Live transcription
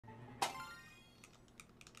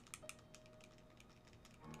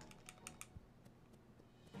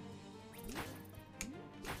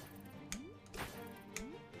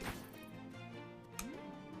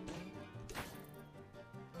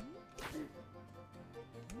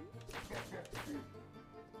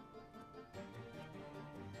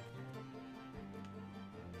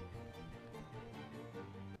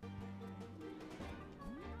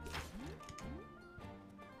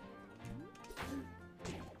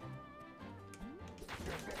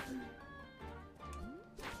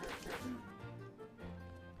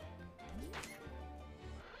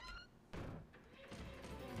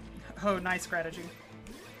Oh, nice strategy.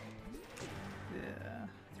 Yeah,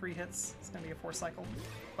 3 hits. It's gonna be a 4 cycle.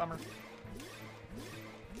 Bummer.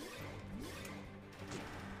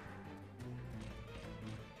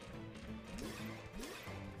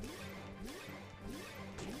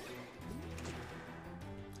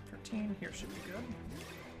 Here should be good.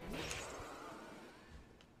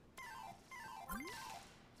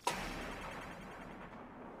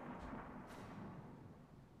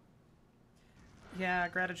 Yeah,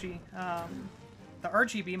 Grategy. The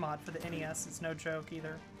RGB mod for the NES is no joke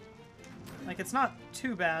either. Like, it's not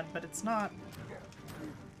too bad, but it's not...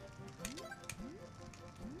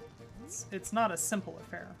 It's not a simple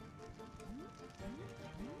affair.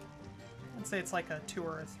 I'd say it's like a 2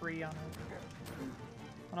 or a 3 on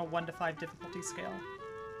a 1 to 5 difficulty scale.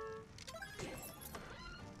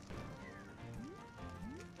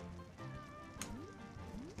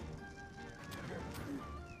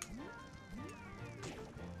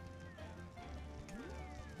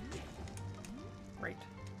 Great.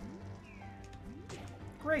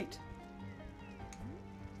 Great!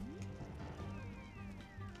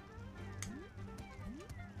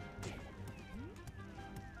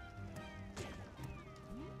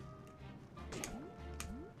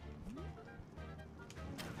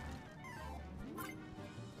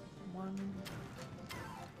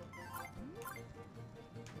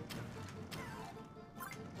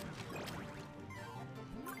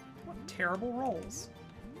 What terrible rolls.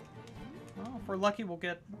 Well, if we're lucky, we'll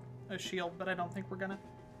get a shield, but I don't think we're gonna.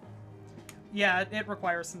 Yeah, it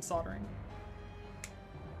requires some soldering.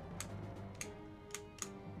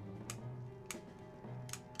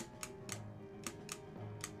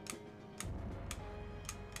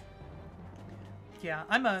 Yeah,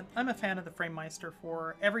 I'm a fan of the FrameMeister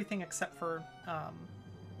for everything except for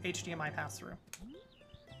HDMI pass-through.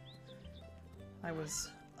 I was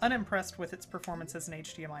unimpressed with its performance as an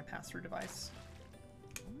HDMI pass-through device.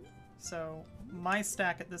 So my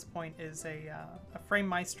stack at this point is a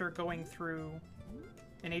FrameMeister going through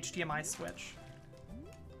an HDMI switch,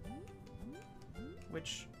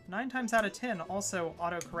 which 9 times out of 10 also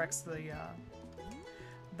auto-corrects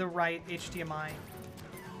the right HDMI.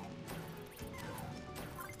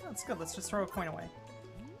 That's good. Let's just throw a coin away.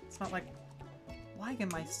 It's not like... Why am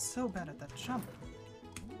I so bad at that jump?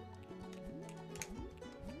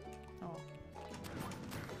 Oh.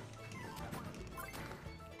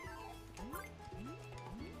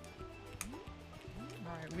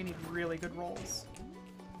 Alright, we need really good rolls.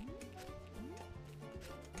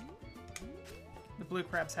 The blue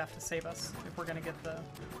crabs have to save us if we're gonna get the...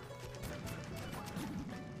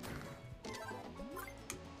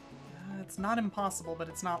 It's not impossible, but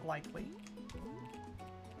it's not likely.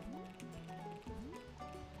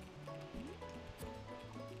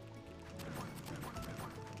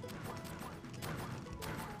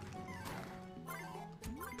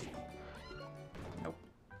 Nope.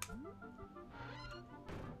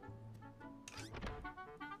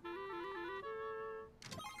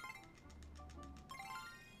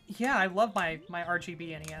 Yeah, I love my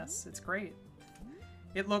RGB NES. It's great.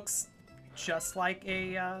 It looks just like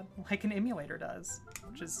like an emulator does,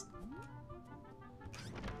 which is,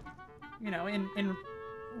 you know, in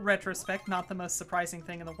retrospect, not the most surprising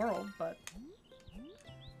thing in the world, but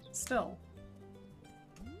still.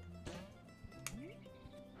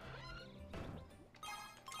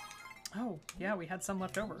 Oh, yeah, we had some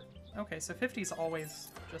left over. Okay, so 50's always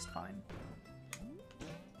just fine.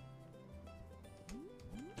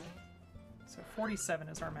 So 47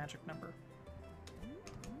 is our magic number.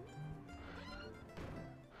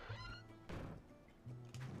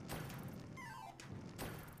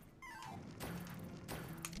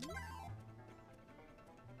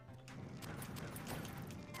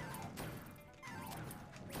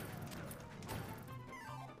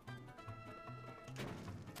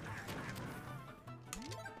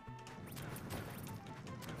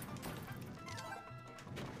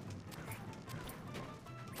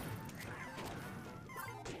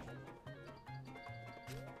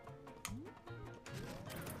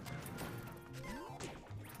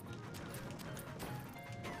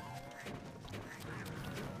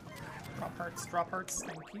 Drop hearts,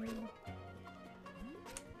 thank you.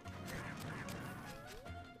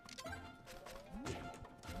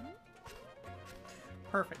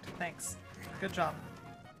 Perfect, thanks. Good job.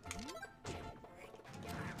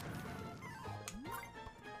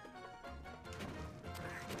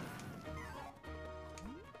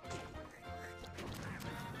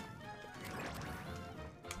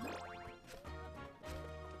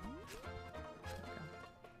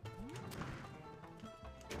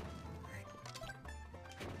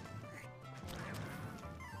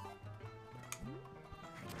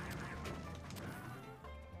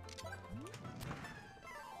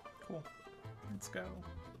 Let's go.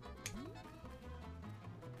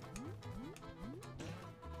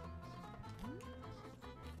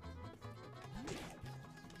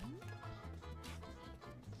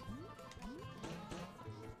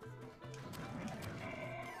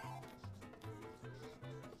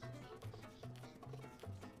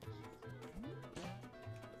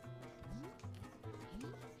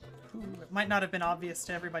 Ooh, it might not have been obvious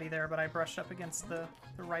to everybody there, but I brushed up against the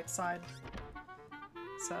right side.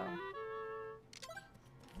 So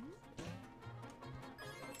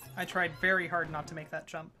I tried very hard not to make that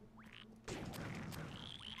jump.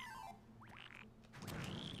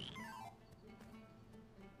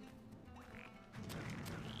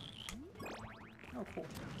 Oh, cool.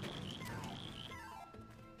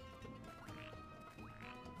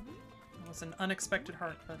 That was an unexpected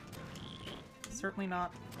heart, but certainly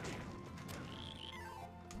not.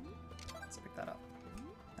 Let's pick that up.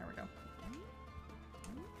 There we go.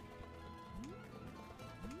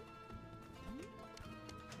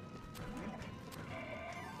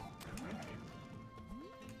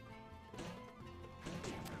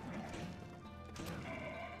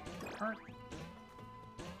 Heart.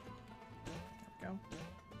 There we go.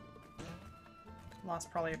 Lost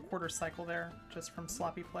probably a quarter cycle there, just from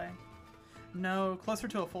sloppy play. No, closer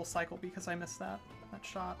to a full cycle because I missed that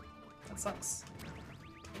shot. That sucks.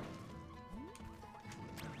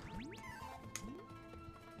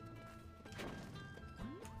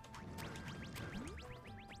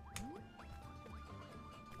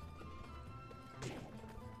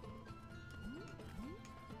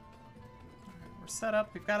 We're set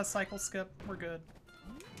up. We've got a cycle skip. We're good.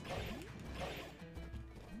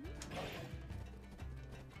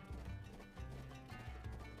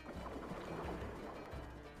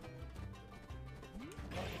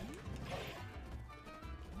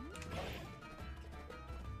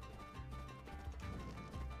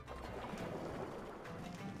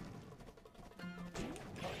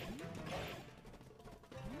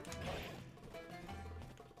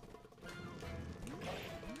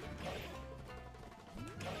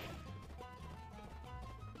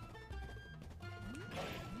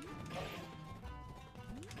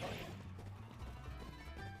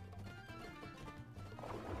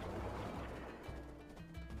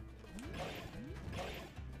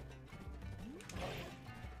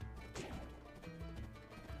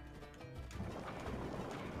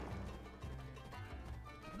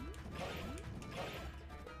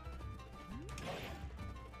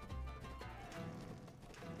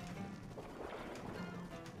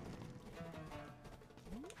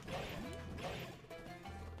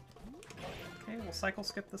 Okay, we'll cycle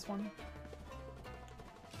skip this one.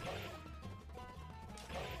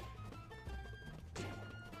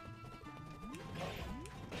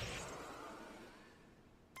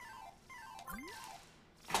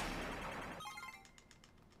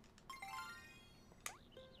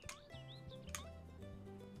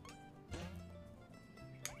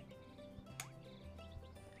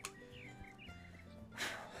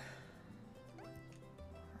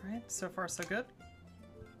 Alright, so far so good.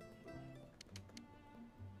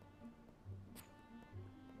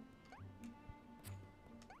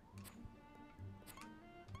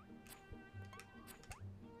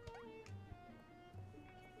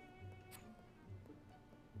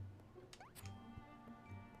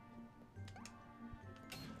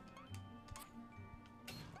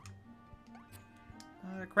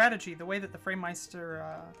 Strategy, the way that the FrameMeister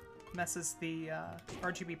messes the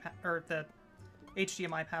RGB or the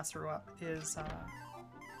HDMI pass-through up is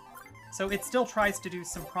so it still tries to do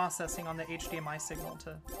some processing on the HDMI signal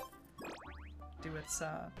to do its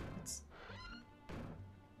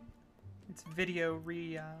video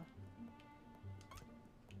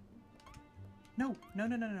No,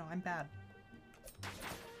 I'm bad.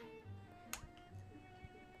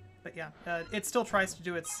 But yeah, it still tries to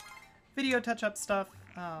do its video touch-up stuff,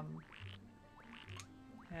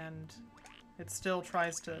 and it still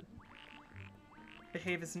tries to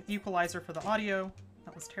behave as an equalizer for the audio.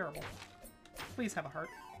 That was terrible. Please have a heart.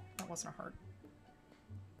 That wasn't a heart.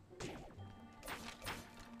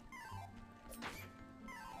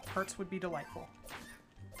 Hearts would be delightful.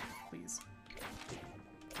 Please.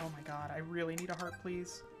 Oh my god, I really need a heart,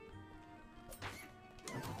 please.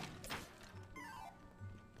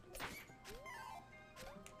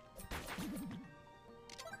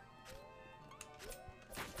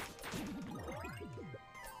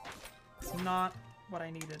 Not what I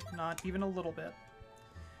needed. Not even a little bit.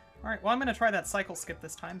 Alright, well I'm gonna try that cycle skip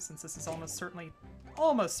this time, since this is almost certainly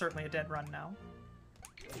a dead run now.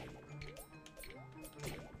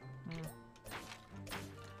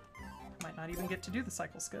 Might not even get to do the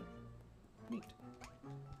cycle skip. Neat.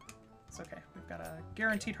 It's okay. We've got a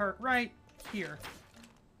guaranteed heart right here.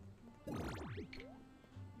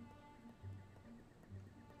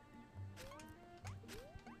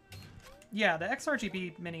 Yeah, the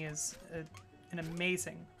XRGB Mini is an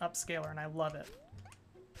amazing upscaler, and I love it.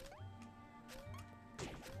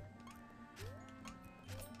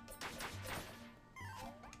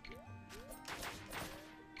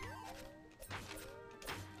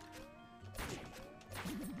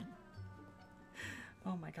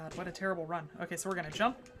 Oh my god, what a terrible run. Okay, so we're gonna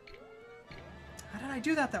jump. How did I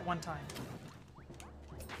do that one time?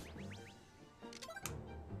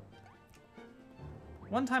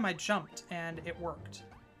 One time I jumped and it worked.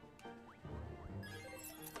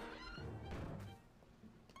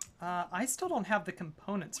 I still don't have the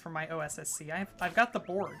components for my OSSC. I've got the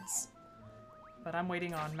boards, but I'm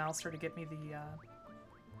waiting on Mouser to get me the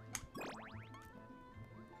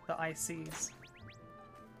ICs.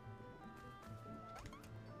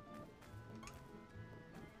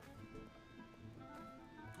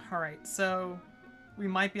 Alright, so we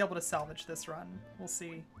might be able to salvage this run. We'll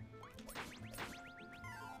see.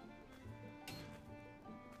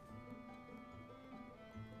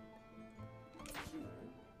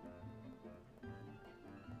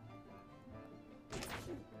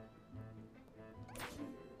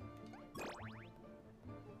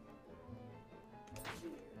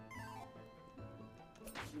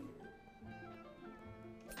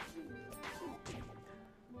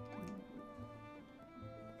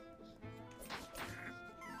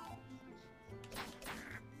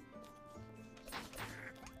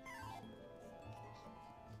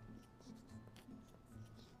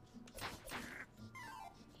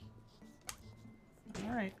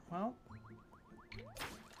 Alright, well.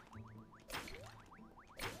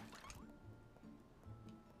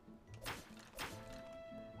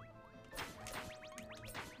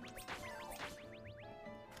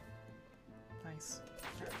 Nice.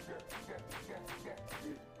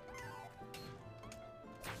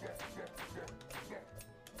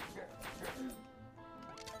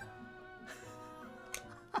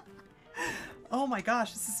 Oh my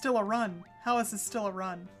gosh, this is still a run. How is this still a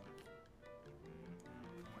run?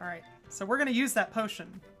 Alright, so we're gonna use that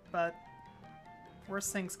potion, but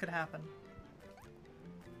worse things could happen.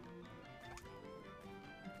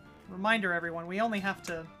 Reminder, everyone, we only have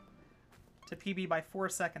to PB by 4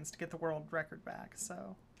 seconds to get the world record back,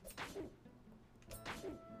 so...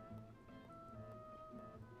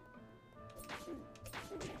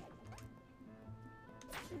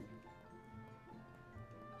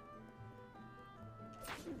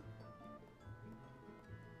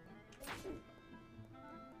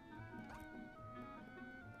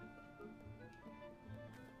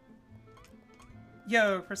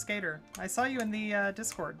 Yo, Cruskader, I saw you in the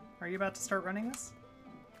Discord. Are you about to start running this?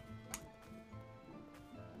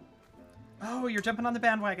 Oh, you're jumping on the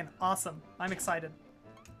bandwagon. Awesome. I'm excited.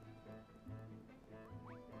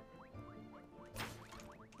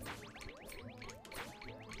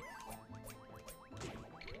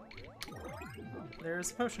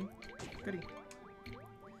 There's a potion. Goody.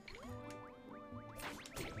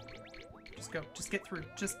 Just go. Just get through.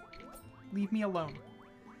 Just leave me alone.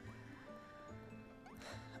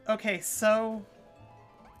 Okay, so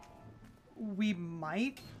we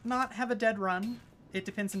might not have a dead run. It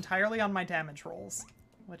depends entirely on my damage rolls,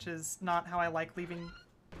 which is not how I like leaving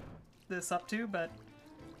this up to, but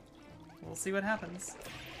we'll see what happens.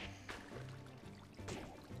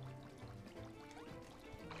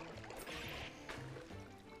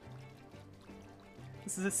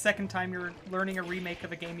 This is the second time you're learning a remake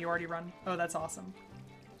of a game you already run. Oh, that's awesome.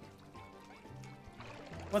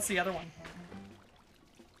 What's the other one?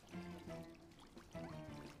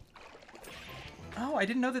 Oh, I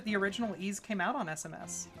didn't know that the original Ys came out on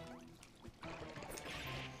SMS.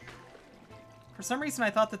 For some reason,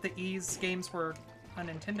 I thought that the Ys games were a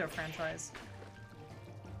Nintendo franchise.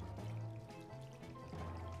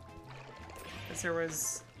 Because there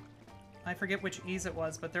was... I forget which Ys it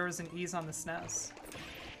was, but there was an Ys on the SNES.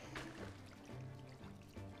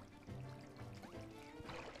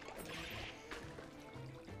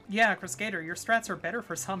 Yeah, Cruskader, your strats are better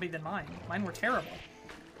for Zombie than mine. Mine were terrible.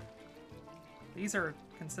 These are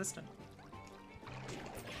consistent.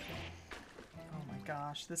 Oh my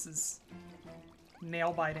gosh, this is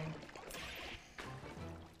nail-biting.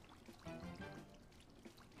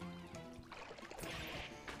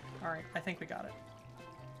 Alright, I think we got it.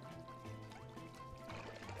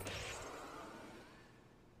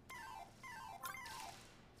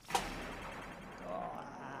 Oh,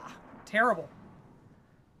 terrible.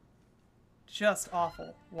 Just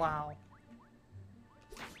awful. Wow.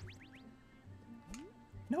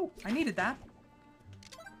 No, I needed that.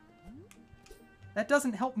 That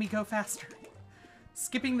doesn't help me go faster.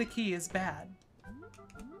 Skipping the key is bad.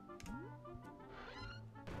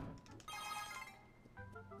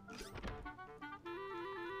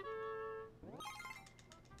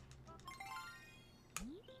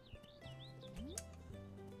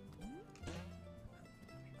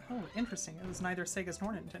 Oh, interesting. It was neither Sega's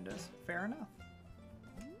nor Nintendo's. Fair enough.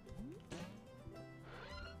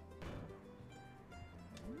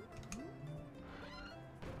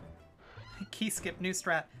 Key skip, new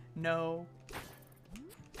strat. No.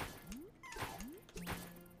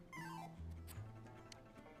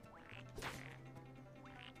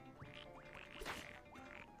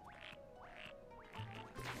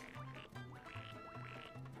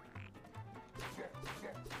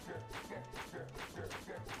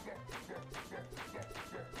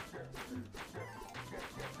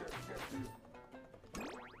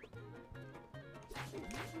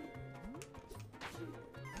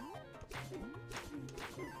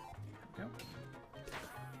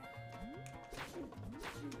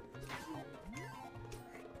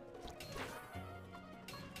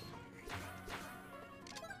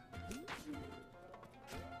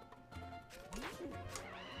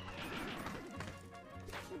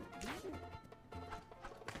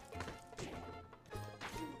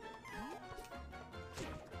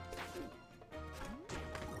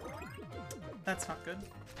 That's not good.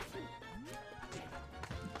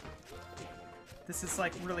 This is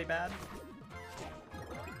like really bad.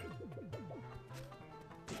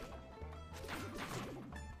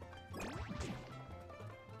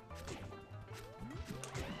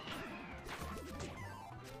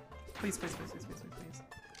 Please, please, please, please, please, please, please.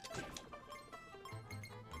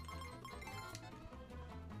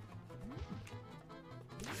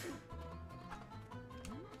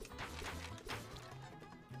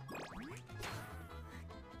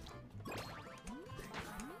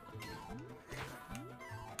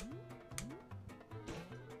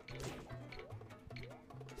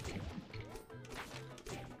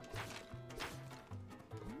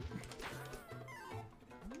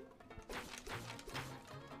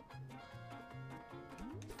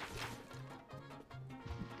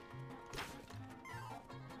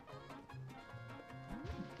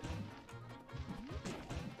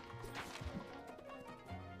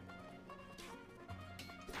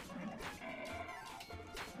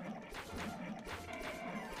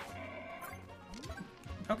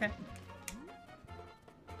 Okay.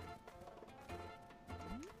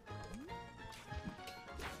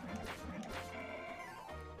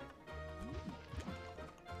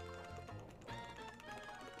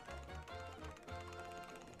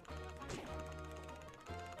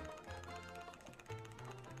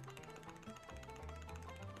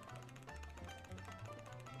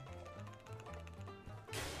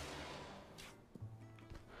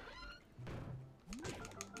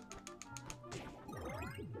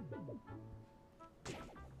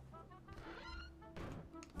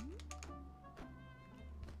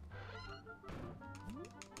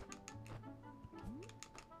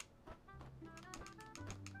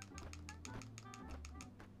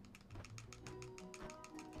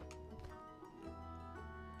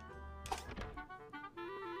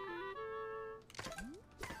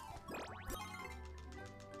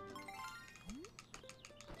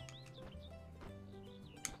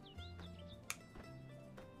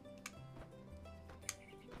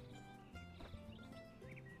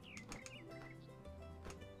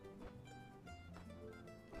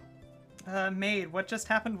 Maid, what just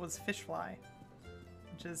happened was fish fly,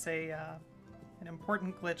 which is a an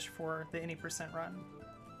important glitch for the any percent run.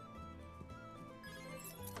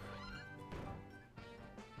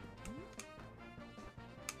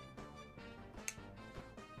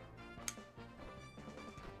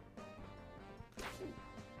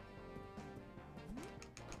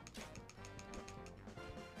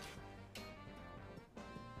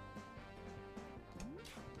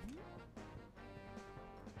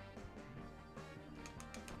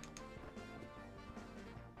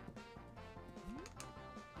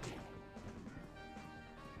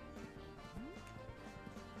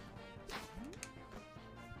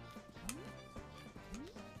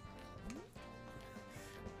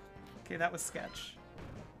 Okay, that was sketch.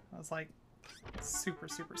 That was like super,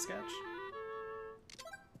 super sketch.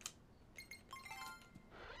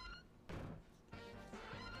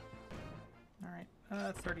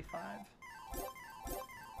 Alright, 35.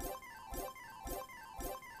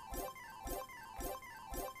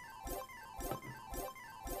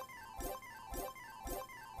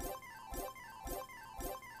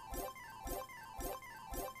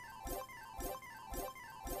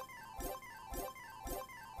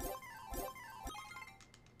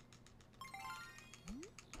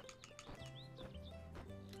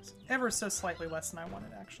 ever so slightly less than I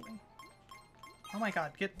wanted, actually. Oh my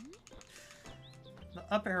god, get the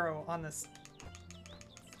up arrow on this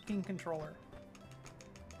fucking controller.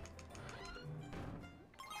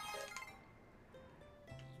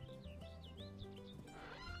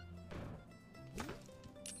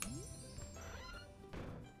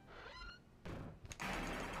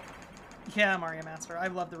 Yeah, Mario Master. I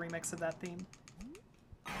love the remix of that theme.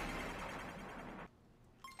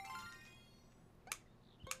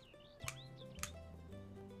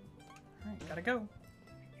 Alright, gotta go.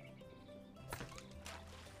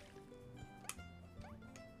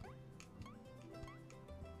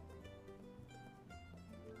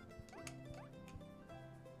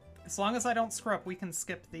 As long as I don't screw up, we can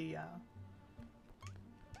skip the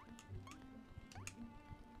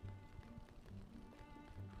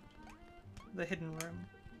hidden room.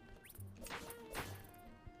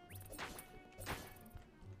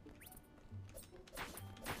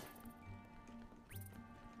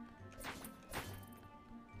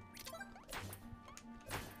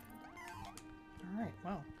 Alright,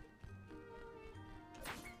 well.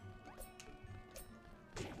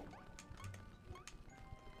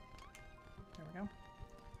 There we go.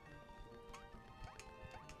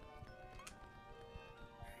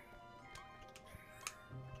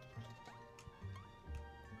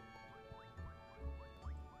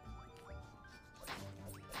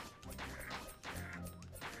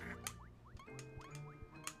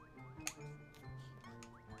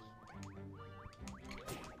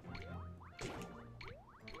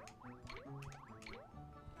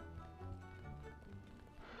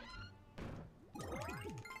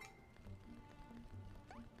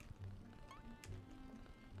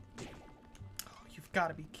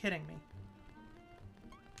 Gotta be kidding me.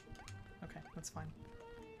 Okay, that's fine.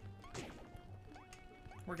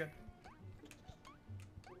 We're good.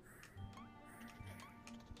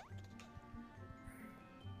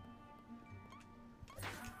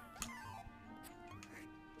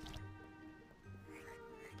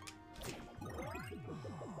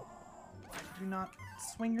 Why did you not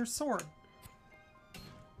swing your sword?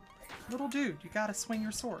 Little dude, you gotta swing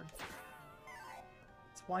your sword.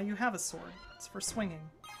 That's why you have a sword. It's for swinging.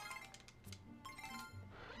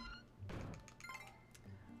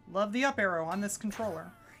 Love the up arrow on this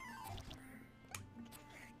controller.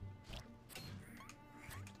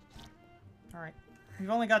 Alright.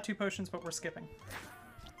 We've only got 2 potions, but we're skipping.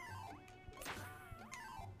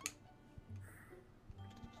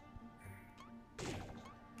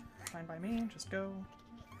 Fine by me, just go.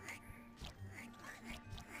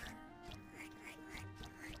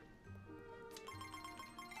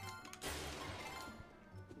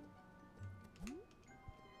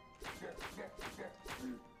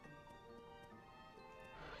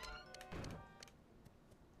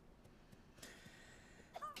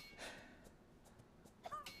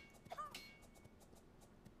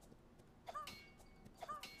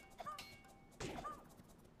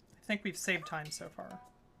 I think we've saved time so far.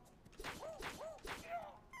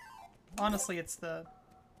 Honestly, it's the...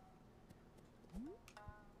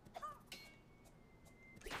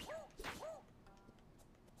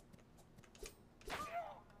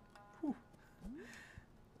 Whew.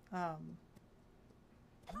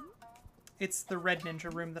 It's the red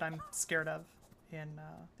ninja room that I'm scared of in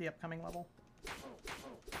the upcoming level.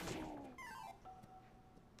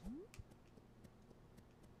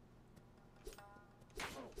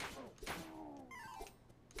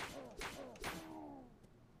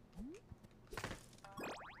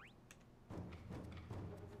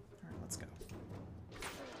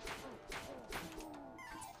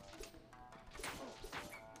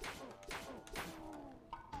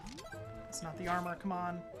 Not the armor, come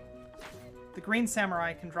on. The green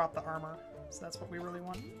samurai can drop the armor, so that's what we really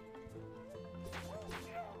want.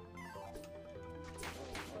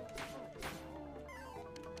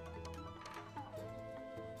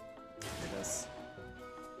 Do this.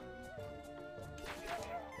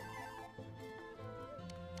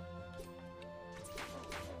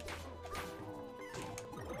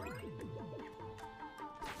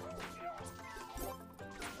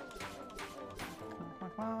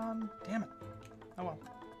 Come on. Damn it. Oh well.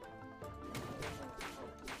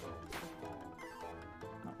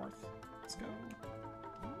 Not worth. Let's go.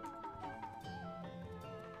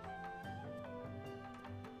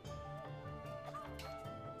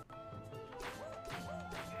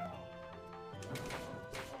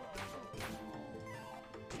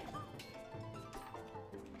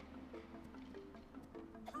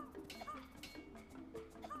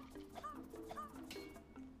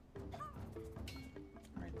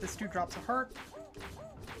 This dude drops a heart.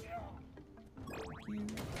 Thank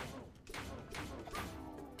you.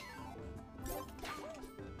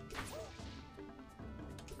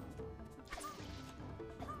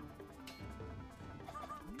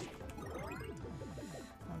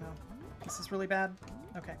 is really bad?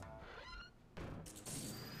 Okay.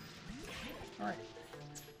 Alright.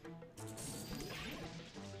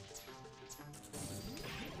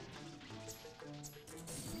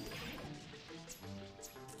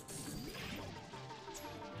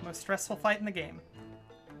 Most stressful fight in the game.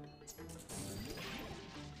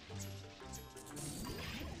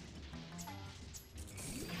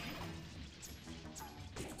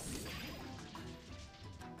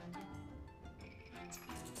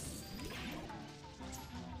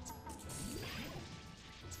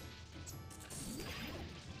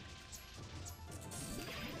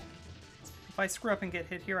 If I screw up and get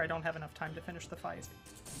hit here, I don't have enough time to finish the fight.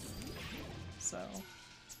 So...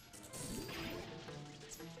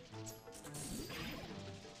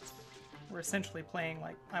 we're essentially playing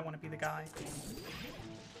like, I want to be the guy.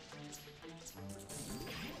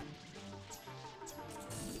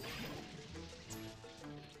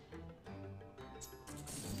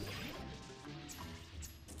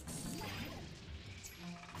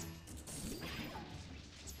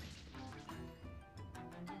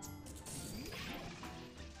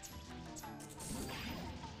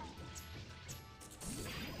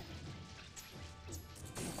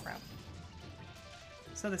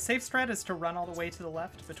 So the safe strat is to run all the way to the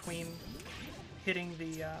left between hitting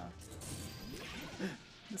the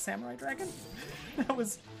samurai dragon. that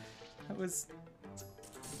was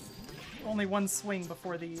only one swing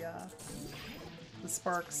before the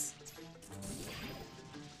sparks.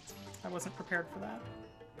 I wasn't prepared for that.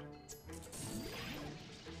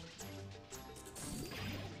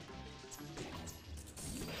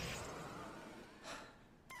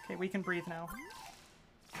 Okay, we can breathe now.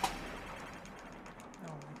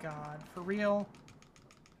 God, for real?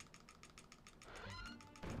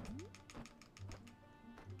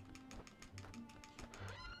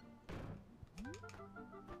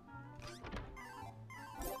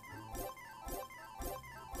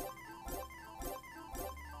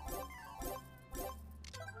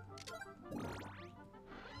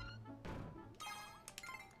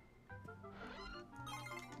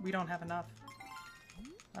 We don't have enough.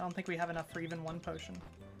 I don't think we have enough for even one potion.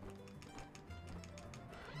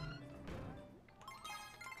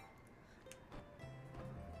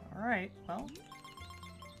 Alright, well.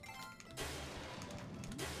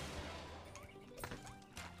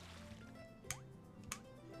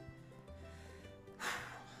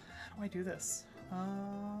 How do I do this?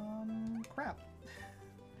 Crap.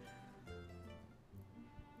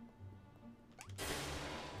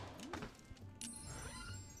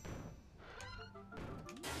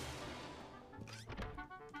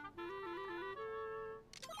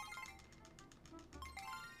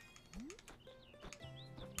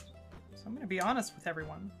 So I'm going to be honest with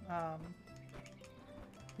everyone.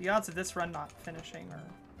 The odds of this run not finishing are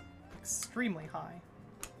extremely high.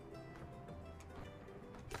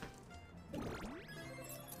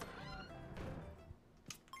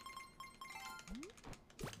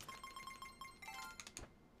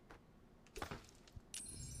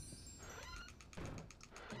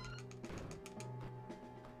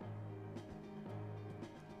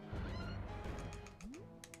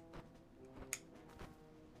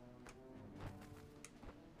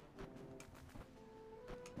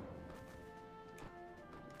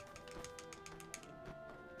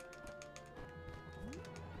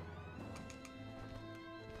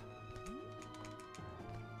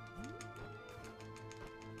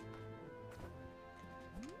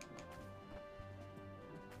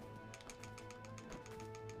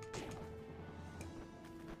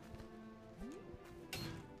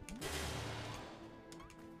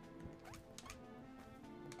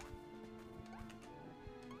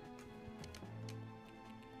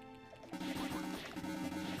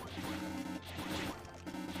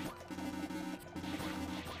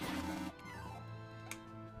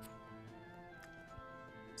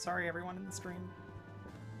 Sorry, everyone in the stream.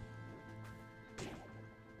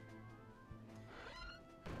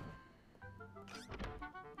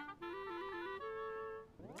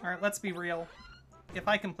 Alright, let's be real. If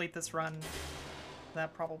I complete this run,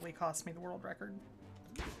 that probably costs me the world record.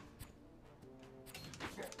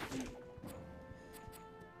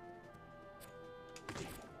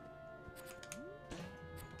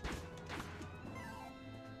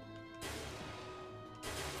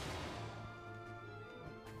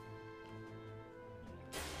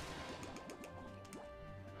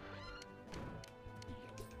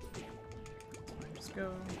 Go.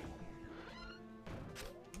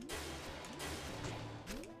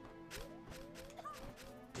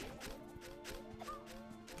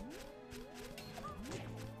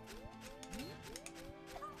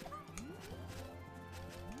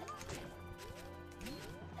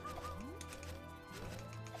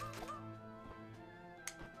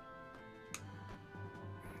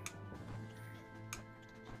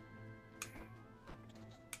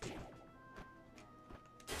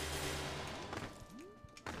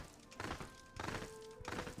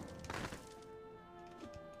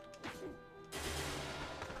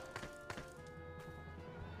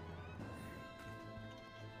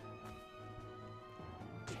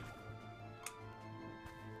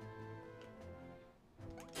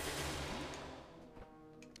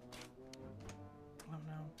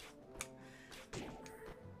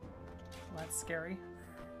 That's scary.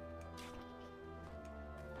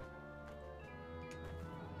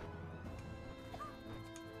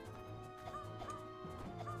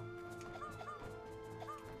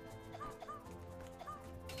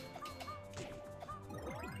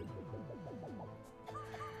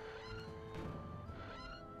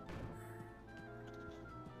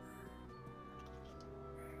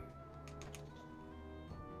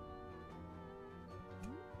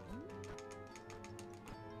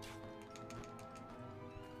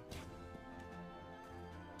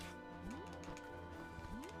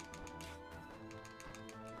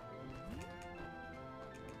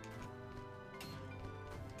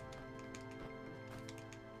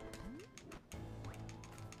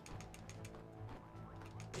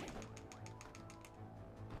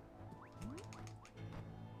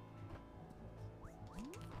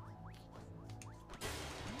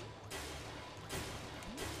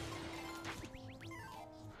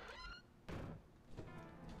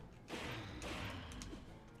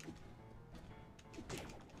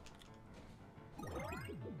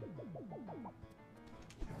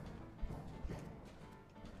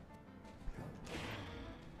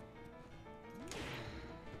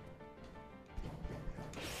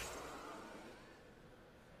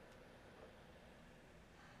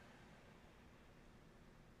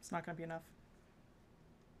 It's not going to be enough.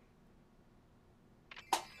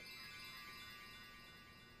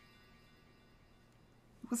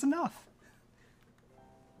 It was enough.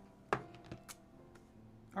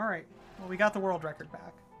 Alright, well, we got the world record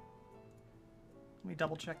back. Let me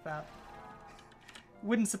double check that.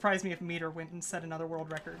 Wouldn't surprise me if Meter went and set another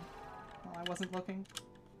world record while I wasn't looking.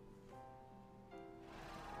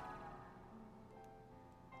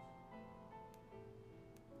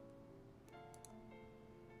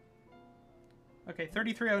 Okay,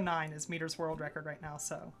 3309 is Meter's world record right now,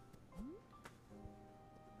 so...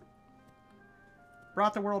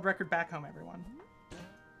 Brought the world record back home, everyone.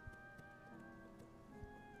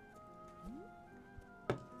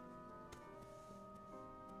 That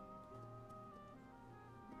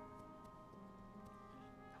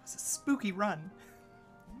was a spooky run.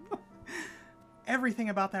 Everything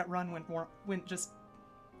about that run went just...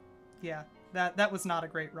 Yeah, that was not a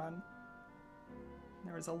great run.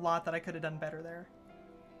 There was a lot that I could have done better there.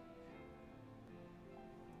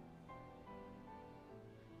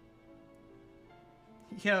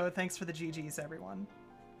 Yo, thanks for the GGs, everyone.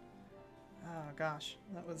 Oh, gosh.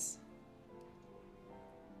 That was...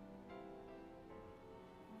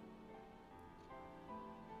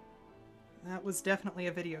 That was definitely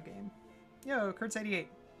a video game. Yo, Kurtz88.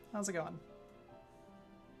 How's it going?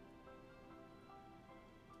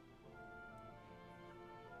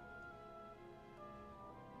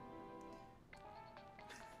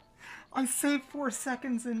 I saved 4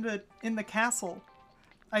 seconds in the castle.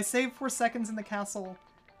 I saved 4 seconds in the castle,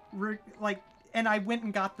 and I went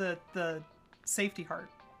and got the safety heart.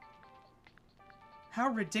 How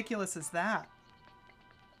ridiculous is that?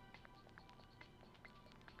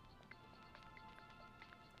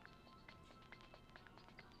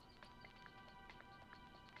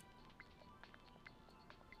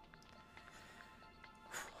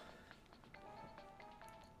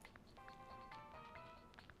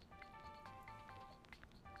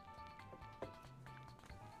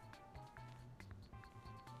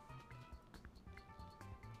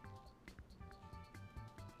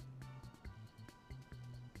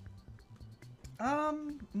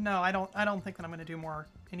 No, I don't think that I'm going to do more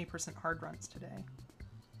any % hard runs today. I'm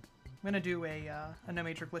going to do a no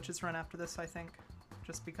major glitches run after this, I think.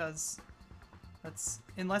 Just because that's...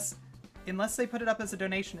 Unless they put it up as a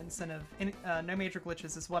donation incentive, no major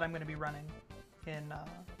glitches is what I'm going to be running in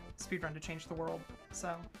Speedrun to change the world,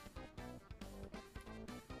 so...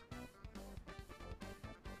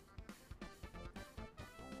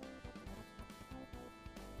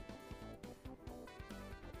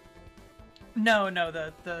 No,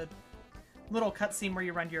 the little cutscene where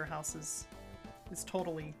you run to your house is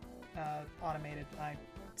totally automated. I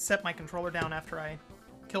set my controller down after I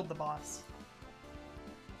killed the boss.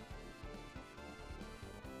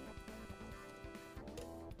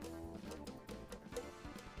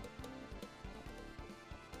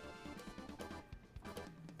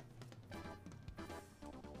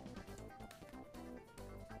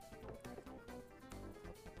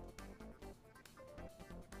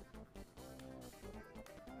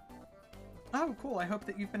 Oh, cool. I hope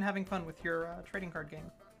that you've been having fun with your trading card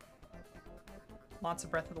game. Lots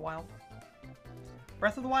of Breath of the Wild.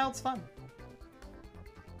 Breath of the Wild's fun.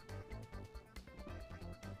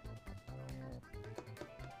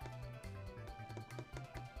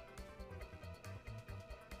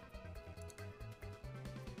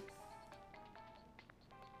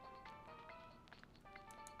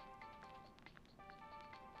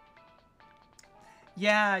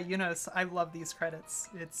 Yeah, Yunus, I love these credits.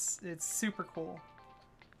 It's super cool.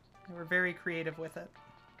 They were very creative with it.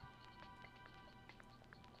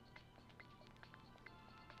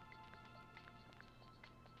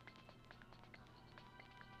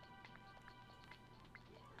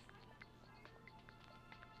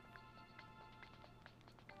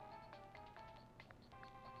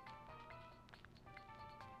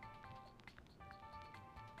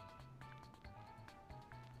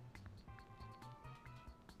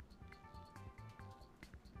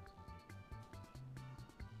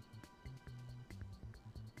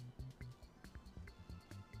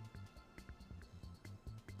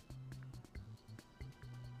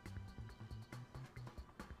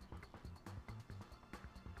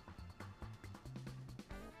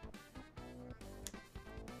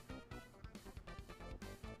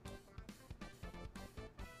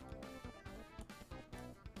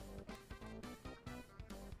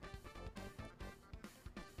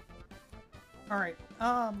 Alright,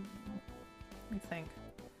 let me think.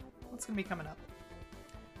 What's going to be coming up?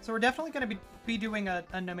 So we're definitely going to be doing a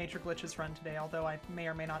No Major Glitches run today, although I may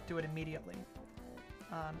or may not do it immediately.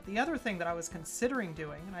 The other thing that I was considering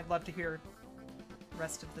doing, and I'd love to hear the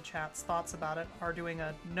rest of the chat's thoughts about it, are doing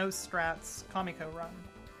a No Strats Kamiko run.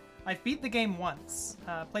 I've beat the game once,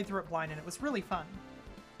 played through it blind, and it was really fun.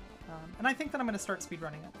 And I think that I'm going to start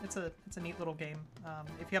speedrunning it. It's a neat little game.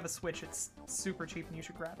 If you have a Switch, it's super cheap and you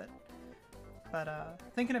should grab it. But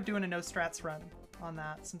thinking of doing a no strats run on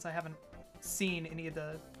that since I haven't seen any of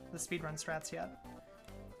the speedrun strats yet.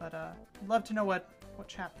 But I'd love to know what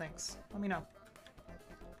chat thinks. Let me know.